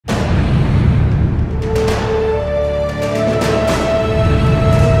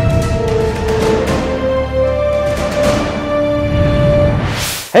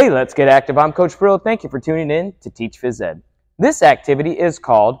let's get active. I'm Coach Pirillo. Thank you for tuning in to Teach Phys Ed. This activity is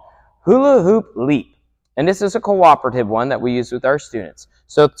called Hula Hoop Leap, and this is a cooperative one that we use with our students.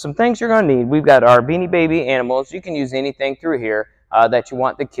 So some things you're going to need. We've got our Beanie Baby animals. You can use anything through here that you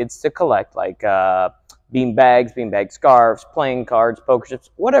want the kids to collect, like beanbag scarves, playing cards, poker chips,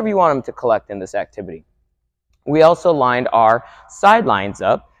 whatever you want them to collect in this activity. We also lined our sidelines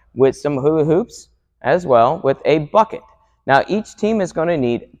up with some hula hoops as well with a bucket. Now each team is going to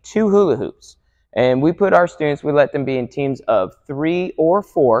need 2 hula hoops, and we put our students, we let them be in teams of 3 or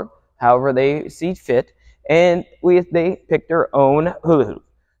 4, however they see fit, and they pick their own hula hoop.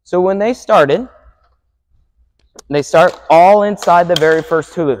 So when they start all inside the very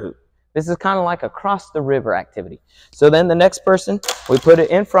first hula hoop. This is kind of like a cross the river activity. So then the next person, we put it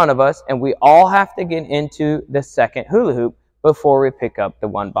in front of us, and we all have to get into the second hula hoop before we pick up the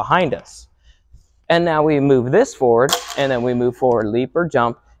one behind us. And now we move this forward, and then we move forward, leap or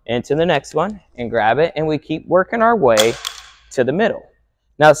jump into the next one and grab it, and we keep working our way to the middle.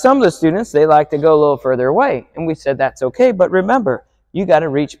 Now some of the students, they like to go a little further away, and we said that's okay, but remember, you got to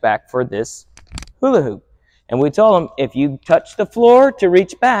reach back for this hula hoop. And we told them, if you touch the floor to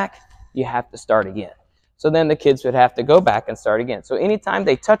reach back, you have to start again. So then the kids would have to go back and start again. So anytime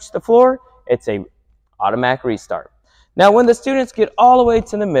they touch the floor, it's an automatic restart. Now when the students get all the way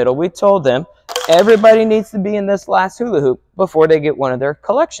to the middle, we told them everybody needs to be in this last hula hoop before they get one of their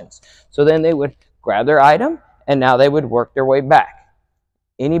collections. So then they would grab their item, and now they would work their way back.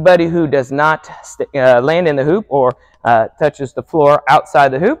 Anybody who does not land in the hoop or touches the floor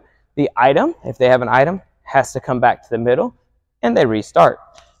outside the hoop, the item, if they have an item, has to come back to the middle, and they restart.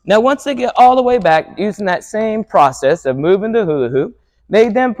 Now once they get all the way back, using that same process of moving the hula hoop, they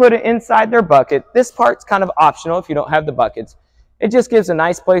then put it inside their bucket. This part's kind of optional if you don't have the buckets. It just gives a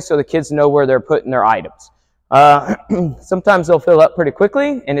nice place so the kids know where they're putting their items. Sometimes they'll fill up pretty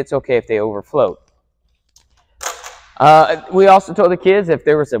quickly, and it's okay if they overflow. We also told the kids if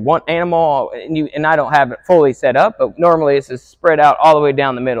there was one animal, and I don't have it fully set up, but normally this is spread out all the way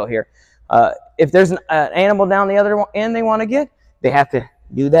down the middle here. If there's an animal down the other end they want to get, they have to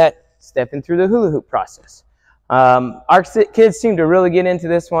do that stepping through the hula hoop process. Our kids seem to really get into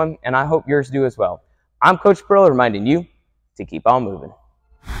this one, and I hope yours do as well. I'm Coach Pirillo reminding you to keep on moving.